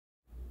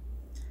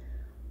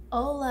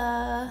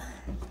Hola!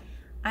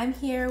 I'm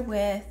here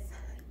with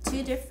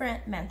two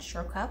different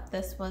menstrual cups.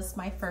 This was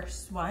my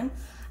first one.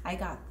 I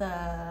got it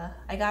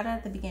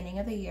at the beginning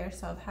of the year,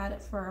 so I've had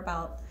it for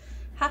about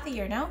half a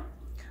year now.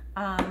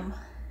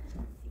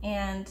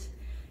 And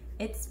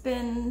it's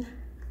been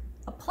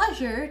a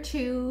pleasure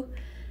to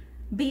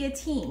be a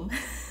team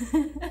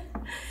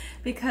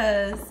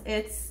because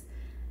it's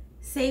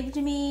saved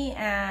me,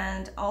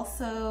 and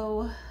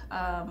also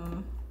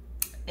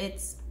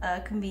it's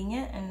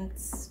convenient, and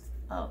it's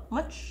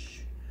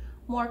much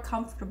more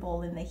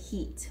comfortable in the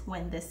heat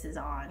when this is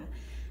on,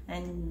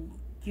 and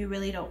you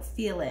really don't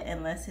feel it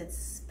unless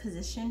it's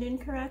positioned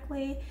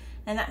incorrectly,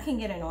 and that can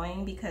get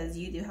annoying because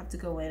you do have to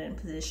go in and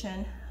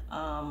position,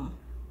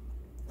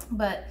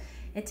 but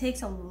it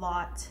takes a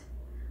lot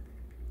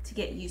to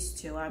get used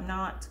to. I'm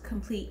not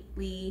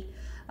completely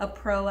a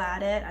pro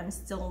at it. I'm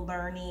still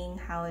learning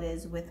how it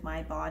is with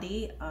my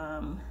body.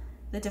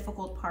 The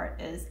difficult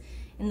part is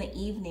in the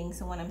evening,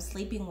 so when I'm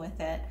sleeping with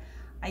it,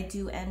 I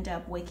do end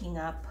up waking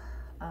up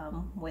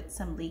with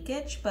some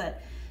leakage.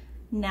 But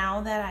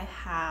now that I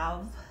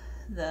have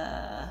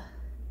the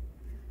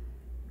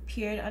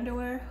period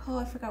underwear, oh,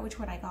 I forgot which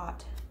one I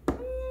got.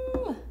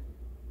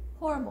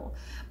 Horrible.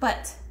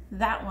 But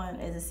that one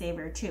is a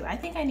saver too. I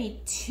think I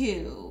need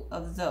two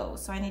of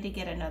those, so I need to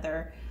get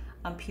another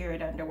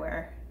period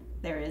underwear.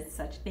 There is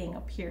such thing,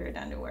 a period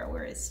underwear,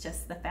 where it's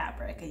just the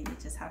fabric and you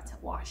just have to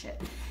wash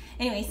it.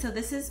 Anyway, so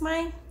this is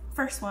my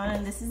first one,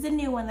 and this is the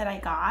new one that I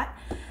got.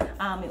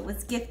 It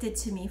was gifted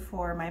to me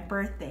for my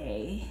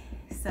birthday.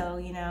 So,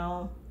 you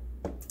know,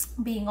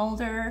 being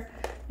older,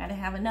 gotta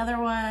have another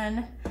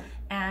one.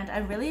 And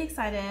I'm really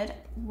excited.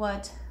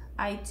 What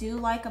I do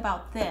like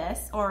about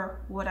this,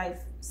 or what I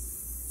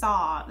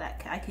saw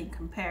that I can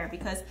compare,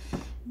 because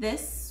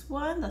this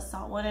one, the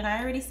Saalt one, and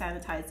I already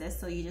sanitized this,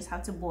 so you just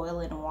have to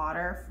boil in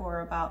water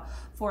for about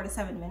 4 to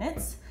 7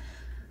 minutes,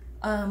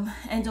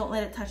 and don't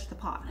let it touch the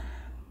pot.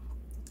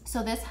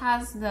 So this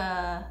has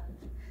the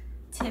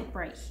tip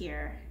right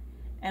here,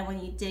 and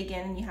when you dig in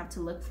and you have to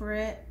look for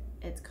it,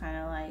 it's kind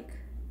of like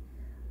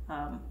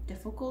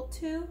difficult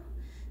to.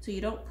 So you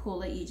don't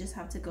pull it, you just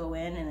have to go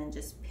in and then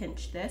just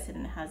pinch this,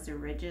 and it has the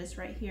ridges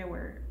right here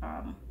where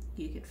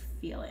you could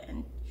feel it,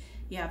 and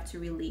you have to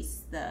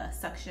release the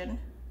suction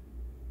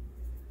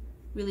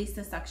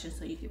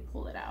so you can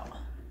pull it out.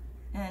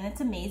 And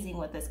it's amazing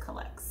what this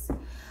collects.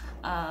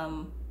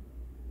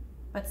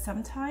 But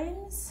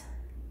sometimes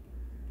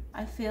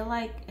I feel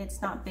like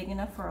it's not big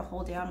enough for a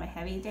whole day on my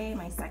heavy day,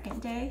 my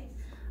second day.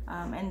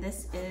 And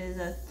this is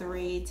a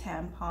 3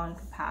 tampon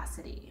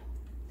capacity.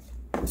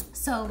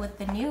 So with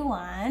the new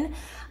one,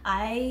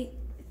 I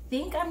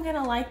think I'm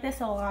gonna like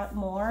this a lot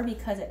more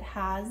because it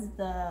has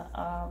the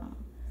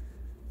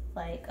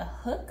like a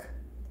hook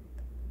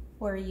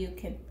where you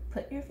can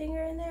put your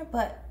finger in there.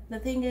 But the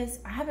thing is,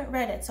 I haven't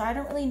read it, so I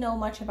don't really know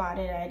much about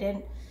it. I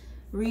didn't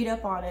read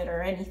up on it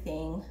or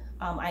anything.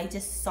 I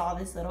just saw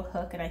this little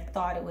hook and I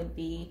thought it would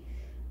be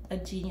a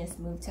genius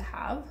move to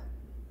have.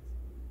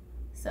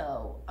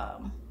 So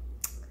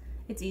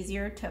it's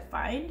easier to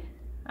find.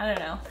 I don't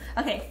know.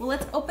 Okay, well,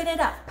 let's open it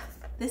up.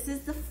 This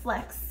is the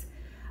Flex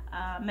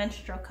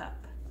menstrual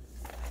cup,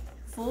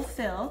 full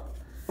fill.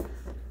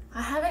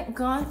 I haven't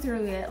gone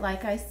through it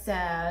like I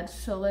said,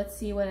 so let's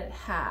see what it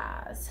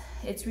has.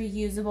 It's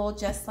reusable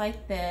just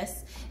like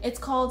this. It's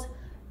called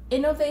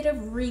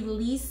Innovative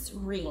Release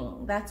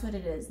Ring. That's what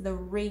it is. The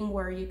ring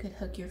where you could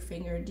hook your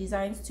finger.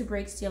 Designed to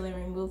break, seal, and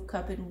remove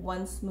cup in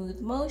one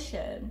smooth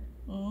motion.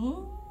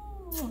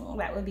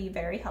 That would be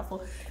very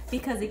helpful,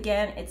 because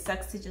again, it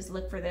sucks to just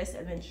look for this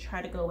and then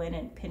try to go in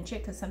and pinch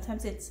it, because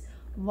sometimes it's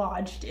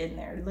lodged in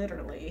there,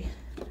 literally.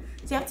 So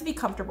you have to be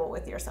comfortable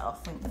with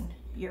yourself when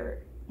you're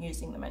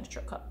using the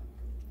menstrual cup.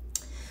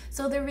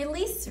 So the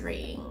release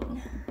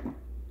ring,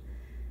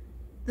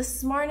 the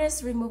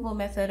smartest removal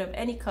method of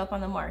any cup on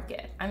the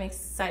market. I'm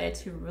excited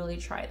to really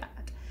try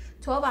that.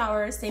 12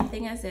 hours, same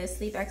thing as this,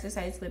 sleep,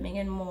 exercise, swimming,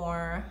 and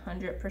more.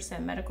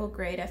 100% medical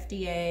grade,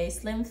 FDA,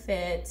 slim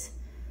fit.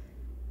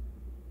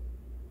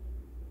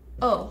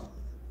 Oh,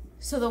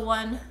 so the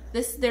one,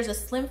 there's a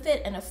slim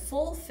fit and a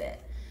full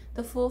fit.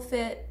 The full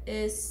fit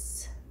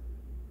is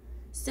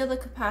still the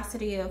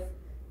capacity of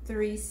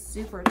 3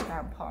 super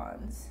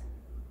tampons.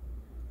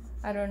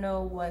 I don't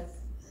know what,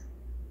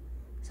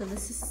 so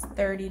this is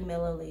 30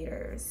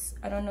 milliliters.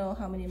 I don't know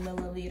how many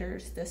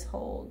milliliters this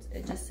holds.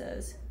 It just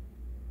says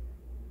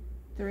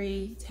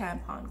 3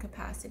 tampon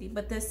capacity,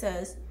 but this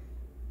says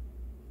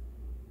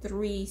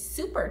 3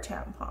 super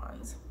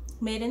tampons.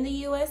 Made in the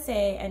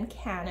USA and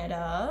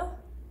Canada.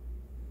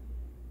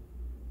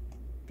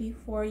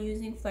 Before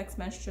using Flex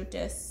menstrual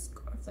disc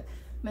or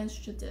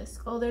menstrual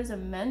disc. Oh, there's a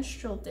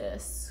menstrual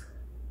disc.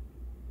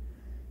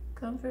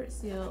 Comfort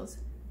seals.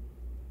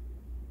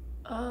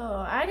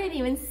 Oh, I didn't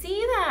even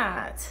see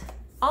that.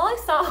 All I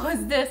saw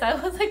was this. I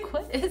was like,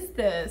 what is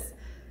this?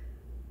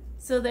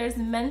 So there's a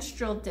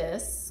menstrual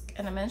disc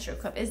and a menstrual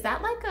cup. Is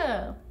that like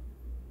a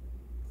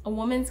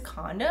woman's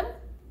condom?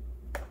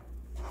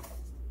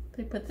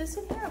 They put this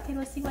in here? Okay,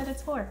 let's see what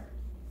it's for.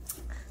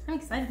 I'm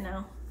excited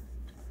now.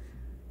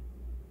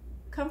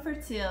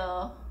 Comfort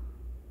seal.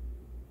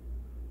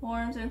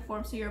 Warms and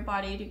forms to your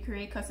body to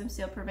create custom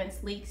seal,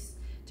 prevents leaks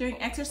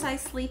during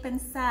exercise, sleep, and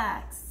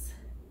sex.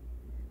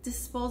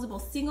 Disposable,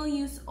 single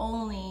use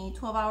only,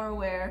 12-hour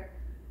wear,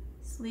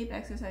 sleep,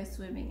 exercise,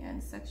 swimming,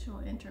 and sexual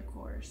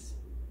intercourse.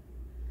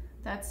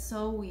 That's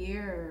so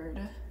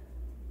weird.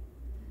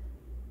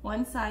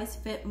 One size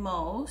fit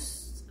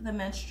most. The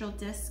menstrual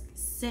discs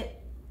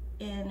sit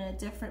in a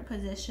different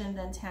position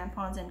than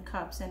tampons and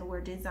cups and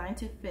were designed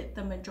to fit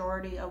the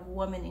majority of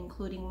women,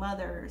 including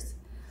mothers.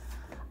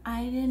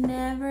 I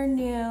never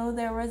knew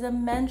there was a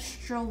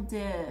menstrual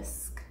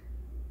disc.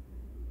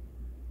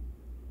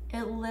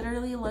 It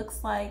literally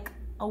looks like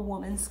a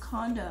woman's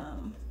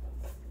condom.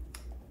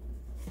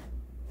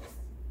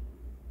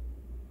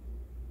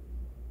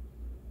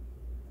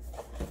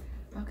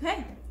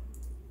 Okay,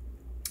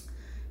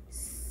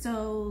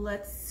 so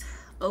let's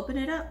open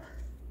it up.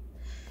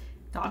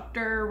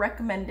 Doctor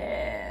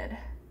recommended.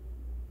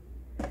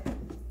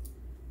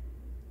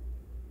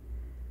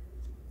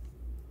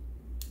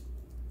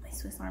 My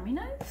Swiss Army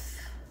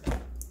knife.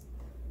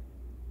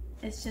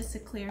 It's just a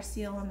clear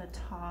seal on the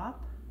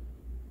top.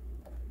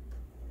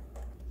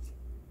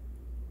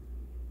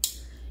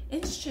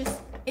 It's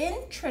just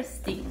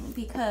interesting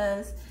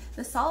because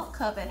the Saalt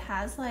cup, it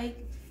has like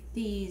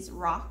these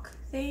rock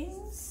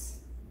things.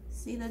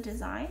 See the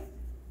design?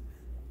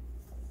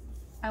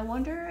 I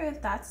wonder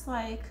if that's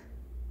like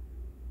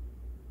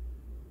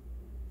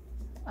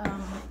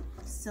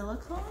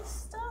silicone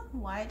stuff.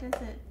 Why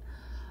does it?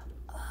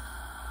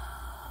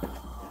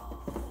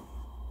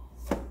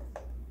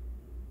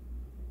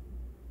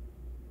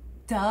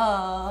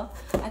 Duh.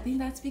 I think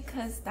that's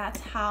because that's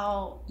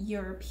how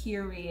your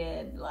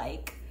period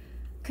like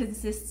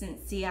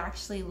consistency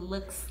actually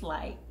looks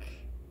like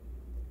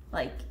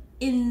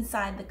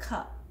inside the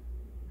cup,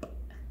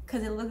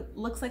 because it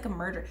looks like a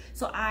murder.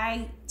 So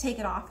I take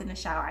it off in the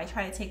shower. I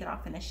try to take it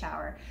off in the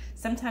shower.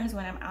 Sometimes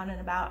when I'm out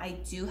and about, I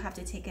do have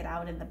to take it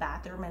out in the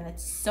bathroom, and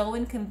it's so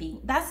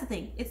inconvenient. That's the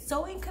thing. It's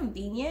so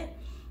inconvenient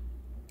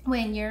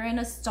when you're in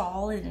a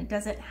stall and it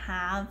doesn't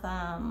have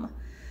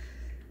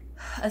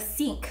a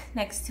sink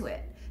next to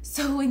it.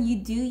 So when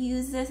you do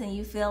use this and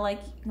you feel like,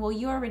 well,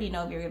 you already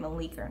know if you're gonna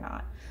leak or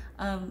not.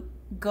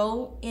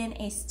 Go in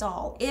a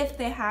stall, if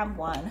they have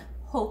one.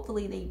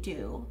 Hopefully they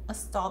do, a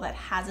stall that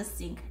has a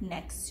sink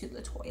next to the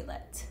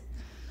toilet.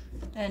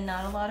 And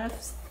not a lot of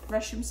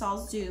restroom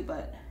stalls do,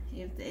 but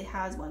if it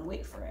has one,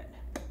 wait for it.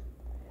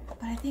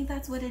 But I think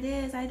that's what it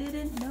is. I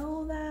didn't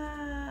know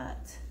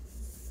that.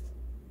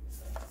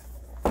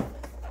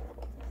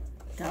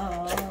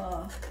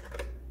 Duh.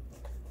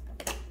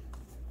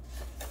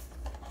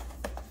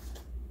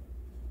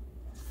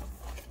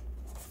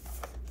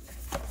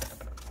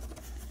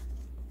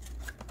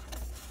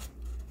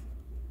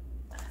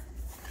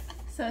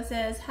 So it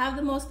says, have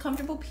the most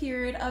comfortable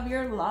period of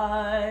your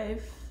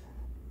life.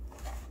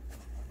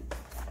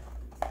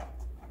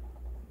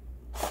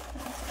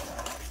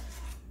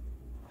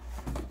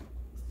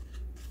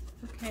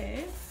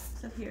 Okay,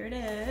 so here it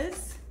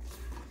is.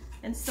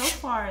 And so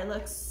far it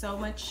looks so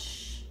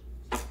much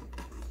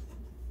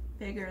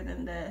bigger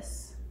than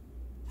this.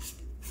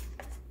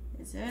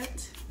 Is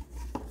it?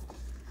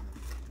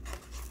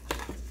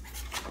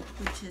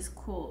 Which is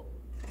cool.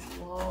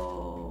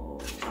 Whoa.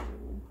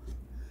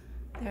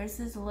 There's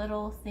this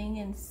little thing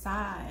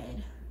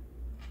inside.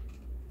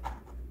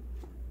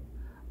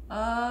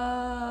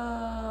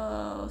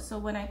 Oh, so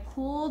when I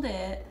pulled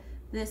it,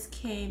 this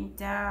came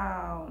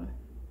down.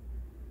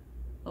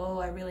 Oh,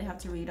 I really have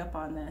to read up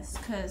on this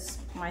because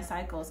my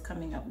cycle is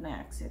coming up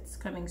next. It's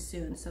coming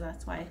soon, so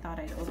that's why I thought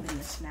I'd open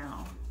this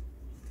now.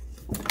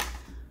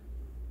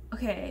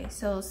 Okay,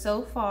 so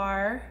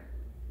far,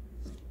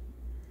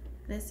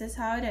 this is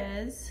how it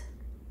is.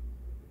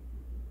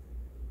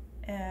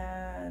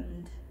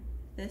 And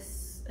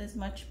this is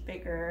much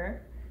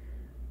bigger.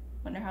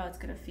 Wonder how it's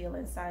gonna feel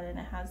inside, and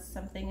it has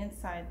something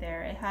inside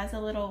there. It has a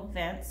little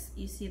vents.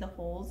 You see the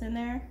holes in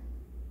there?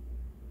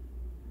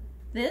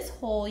 This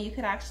hole you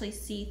could actually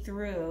see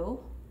through.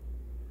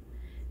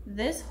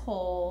 This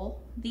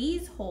hole,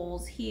 these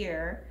holes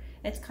here,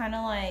 it's kind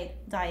of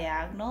like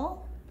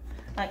diagonal.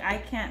 Like I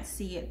can't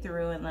see it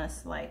through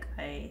unless like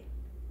I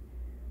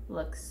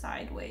look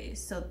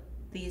sideways. So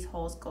these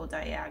holes go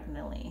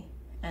diagonally,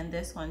 and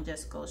this one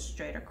just goes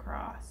straight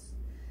across.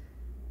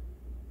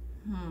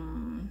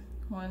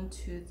 1,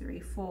 2, 3,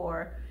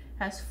 4.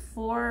 Has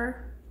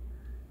 4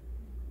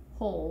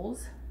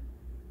 holes.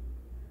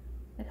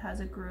 It has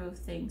a groove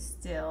thing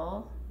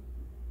still.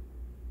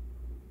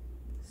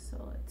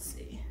 So let's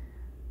see.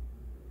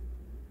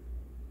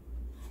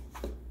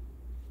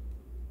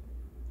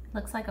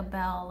 Looks like a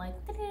bell,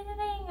 like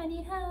ding, I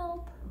need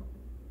help.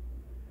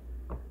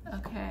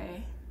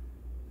 Okay.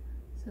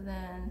 So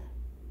then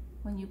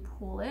when you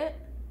pull it,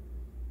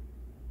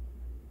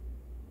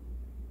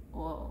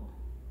 whoa.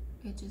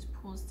 It just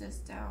pulls this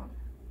down.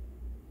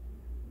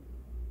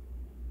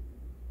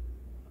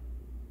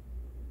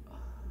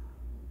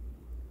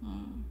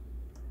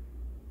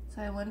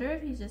 So I wonder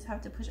if you just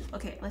have to push it.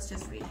 Okay, let's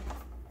just read.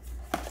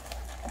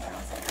 What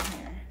else is in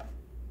here?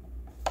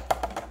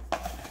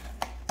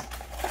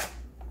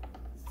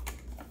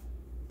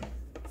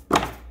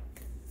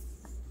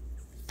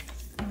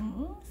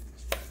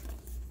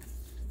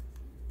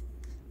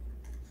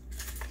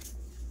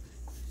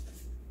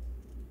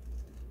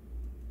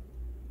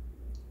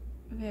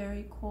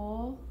 Very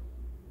cool.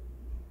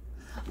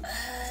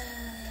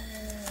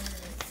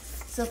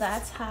 So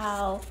that's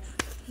how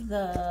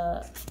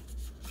the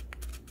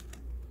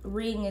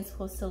ring is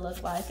supposed to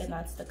look like, and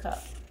that's the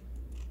cup.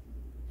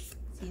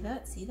 See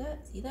that? See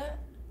that? See that?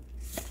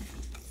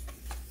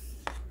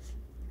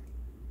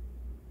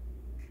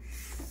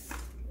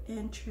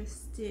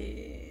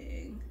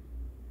 Interesting.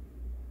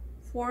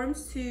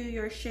 Forms to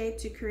your shape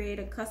to create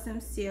a custom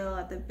seal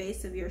at the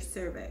base of your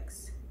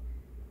cervix.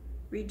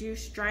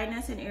 Reduce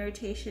dryness and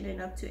irritation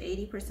in up to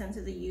 80%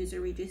 of the user.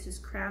 Reduces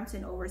cramps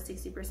in over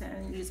 60%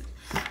 of the user.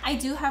 I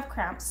do have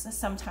cramps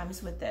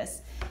sometimes with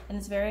this, and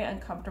it's very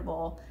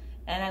uncomfortable,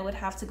 and I would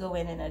have to go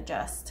in and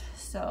adjust.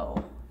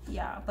 So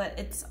yeah, but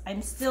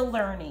I'm still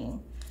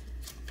learning.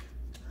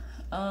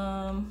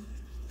 And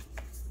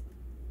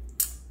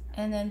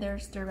then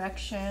there's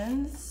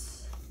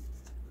directions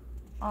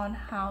on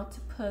how to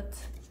put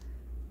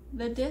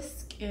the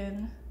disc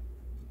in.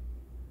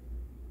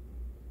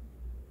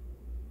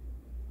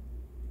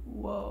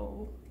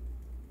 Whoa.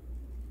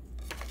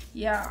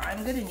 Yeah,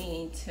 I'm gonna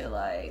need to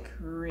like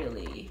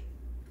really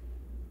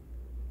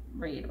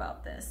read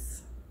about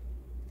this.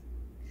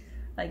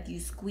 Like, you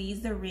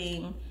squeeze the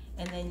ring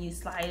and then you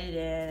slide it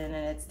in and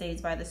then it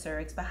stays by the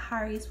cervix, but how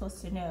are you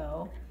supposed to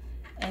know?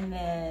 And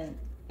then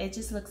it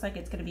just looks like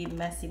it's gonna be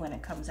messy when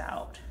it comes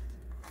out.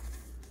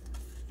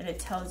 And it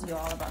tells you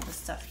all about the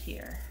stuff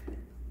here.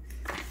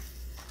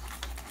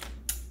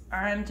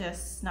 I'm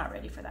just not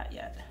ready for that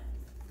yet.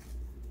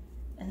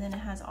 And then it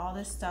has all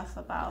this stuff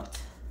about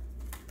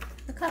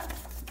the cup.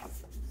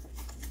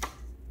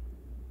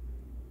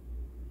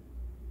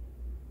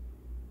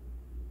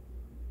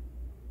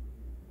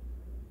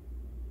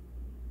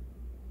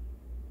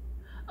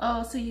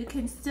 Oh, so you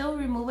can still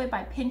remove it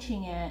by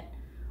pinching it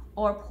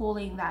or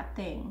pulling that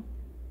thing.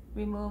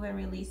 Remove and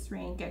release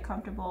ring. Get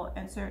comfortable.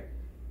 Insert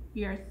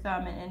your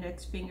thumb and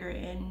index finger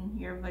in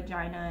your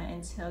vagina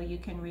until you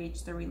can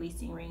reach the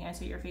releasing ring.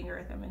 Insert your finger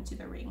or thumb into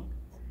the ring.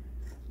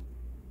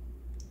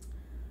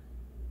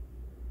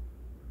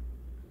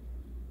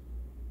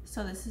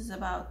 So this is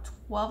about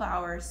 12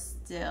 hours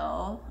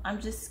still.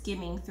 I'm just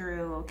skimming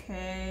through,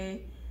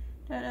 okay?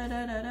 Da, da,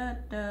 da, da, da,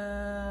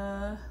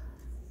 da.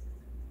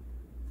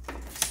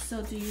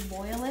 So do you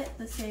boil it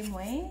the same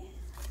way?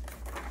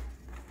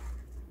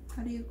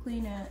 How do you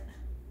clean it?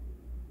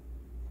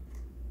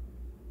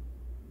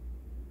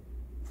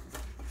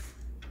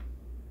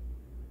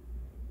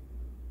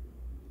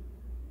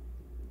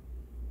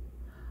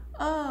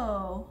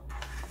 Oh.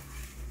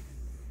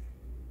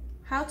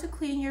 How to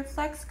clean your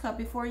flex cup.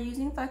 Before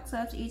using flex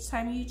cups, each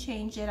time you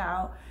change it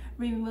out,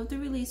 remove the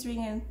release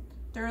ring and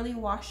thoroughly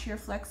wash your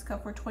flex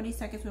cup for 20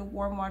 seconds with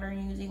warm water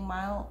using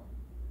mild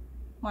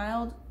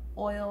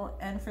oil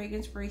and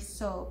fragrance-free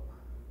soap.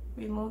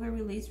 Remove a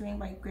release ring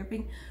by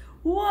gripping.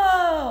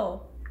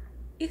 Whoa!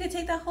 You could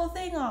take that whole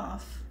thing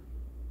off.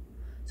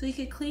 So you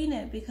could clean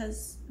it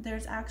because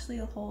there's actually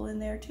a hole in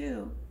there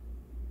too.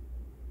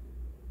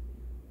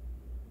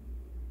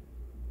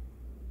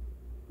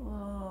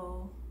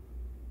 Whoa.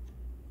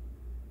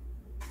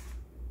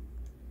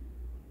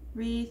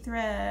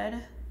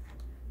 Rethread,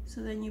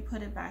 so then you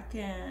put it back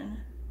in.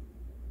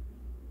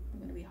 It's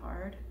gonna be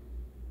hard.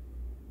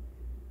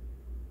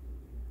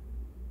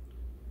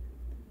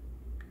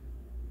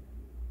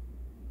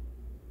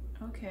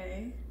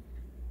 Okay.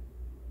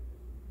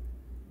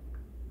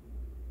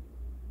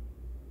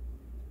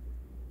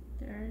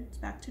 There, it's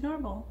back to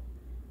normal.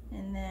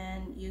 And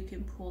then you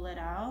can pull it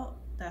out.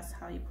 That's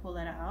how you pull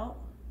it out.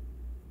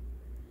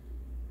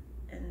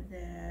 And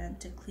then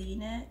to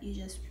clean it, you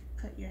just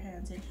put your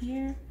hands in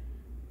here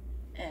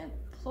and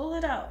pull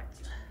it out.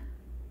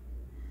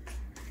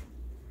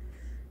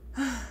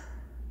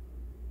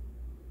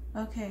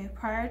 Okay,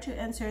 prior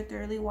to insert,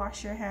 thoroughly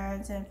wash your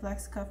hands and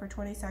flex cup for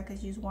 20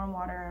 seconds. Use warm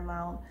water and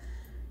mild.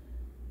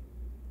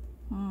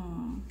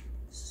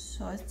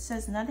 So it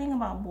says nothing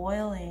about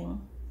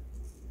boiling.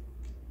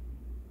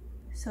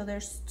 So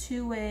there's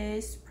 2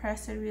 ways,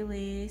 press and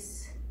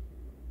release.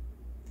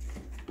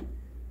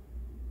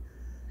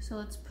 So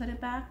let's put it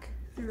back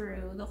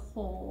through the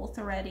hole,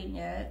 threading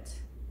it.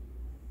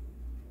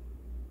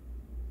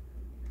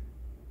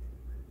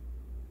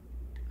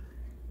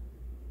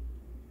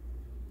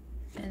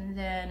 And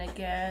then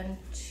again,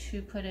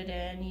 to put it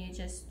in, you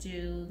just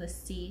do the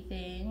C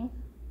thing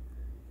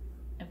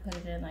and put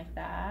it in like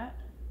that,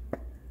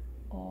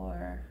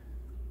 or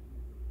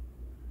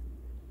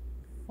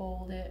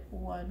fold it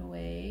one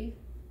way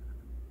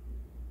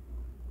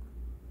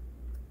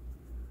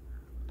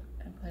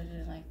and put it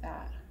in like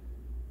that.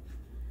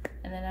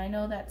 And then I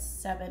know that's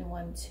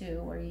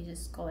 7-1-2, where you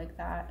just go like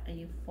that and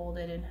you fold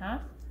it in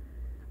half,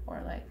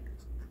 or like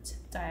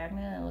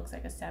diagonal, and it looks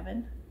like a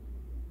 7.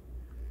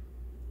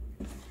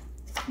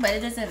 But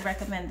it doesn't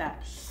recommend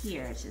that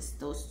here, it's just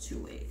those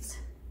 2 ways.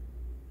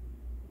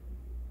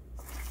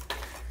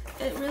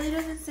 It really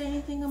doesn't say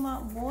anything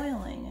about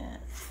boiling it.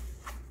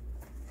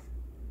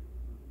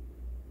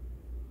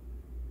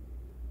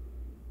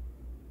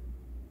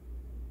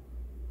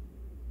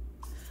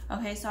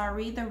 Okay, so I'll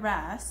read the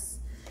rest.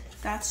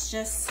 That's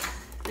just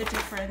the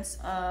difference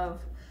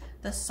of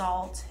the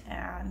Saalt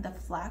and the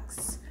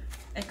Flex.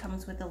 It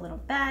comes with a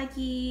little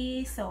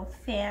baggie, so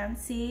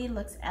fancy,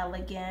 looks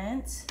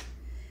elegant.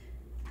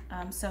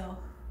 So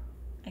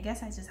I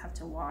guess I just have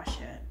to wash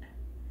it.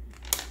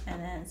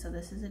 And then, so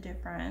this is a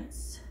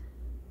difference.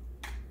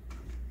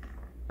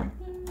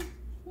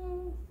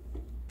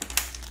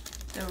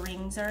 The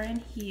rings are in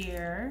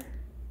here.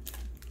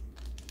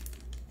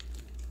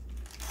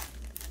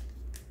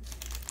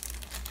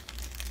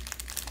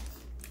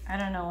 I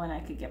don't know when I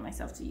could get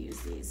myself to use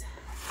these.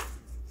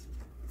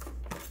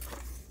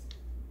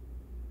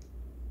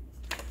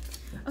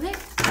 Okay,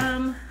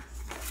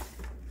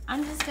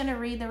 I'm just gonna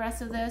read the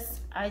rest of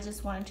this. I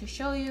just wanted to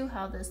show you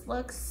how this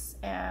looks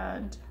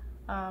and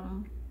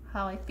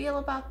how I feel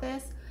about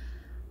this.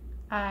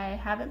 I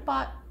haven't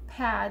bought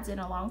pads in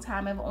a long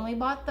time. I've only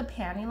bought the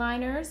panty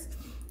liners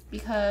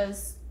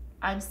because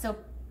I'm still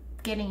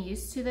getting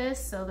used to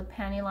this. So the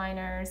panty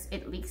liners,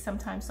 it leaks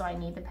sometimes, so I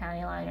need the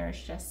panty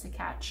liners just to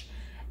catch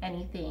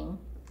anything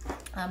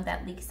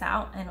that leaks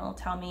out, and it'll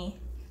tell me,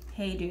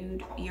 hey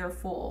dude, you're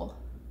full.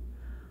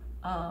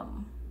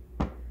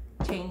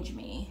 Change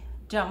me,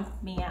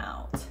 dump me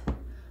out.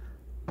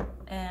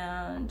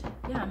 And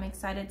yeah, I'm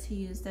excited to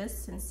use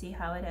this and see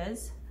how it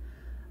is.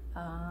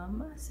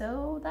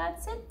 So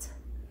that's it.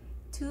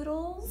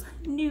 Toodles,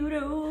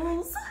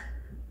 noodles.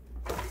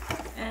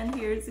 And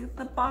here's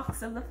the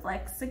box of the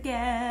Flex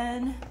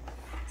again.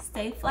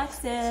 Stay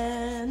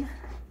flexing.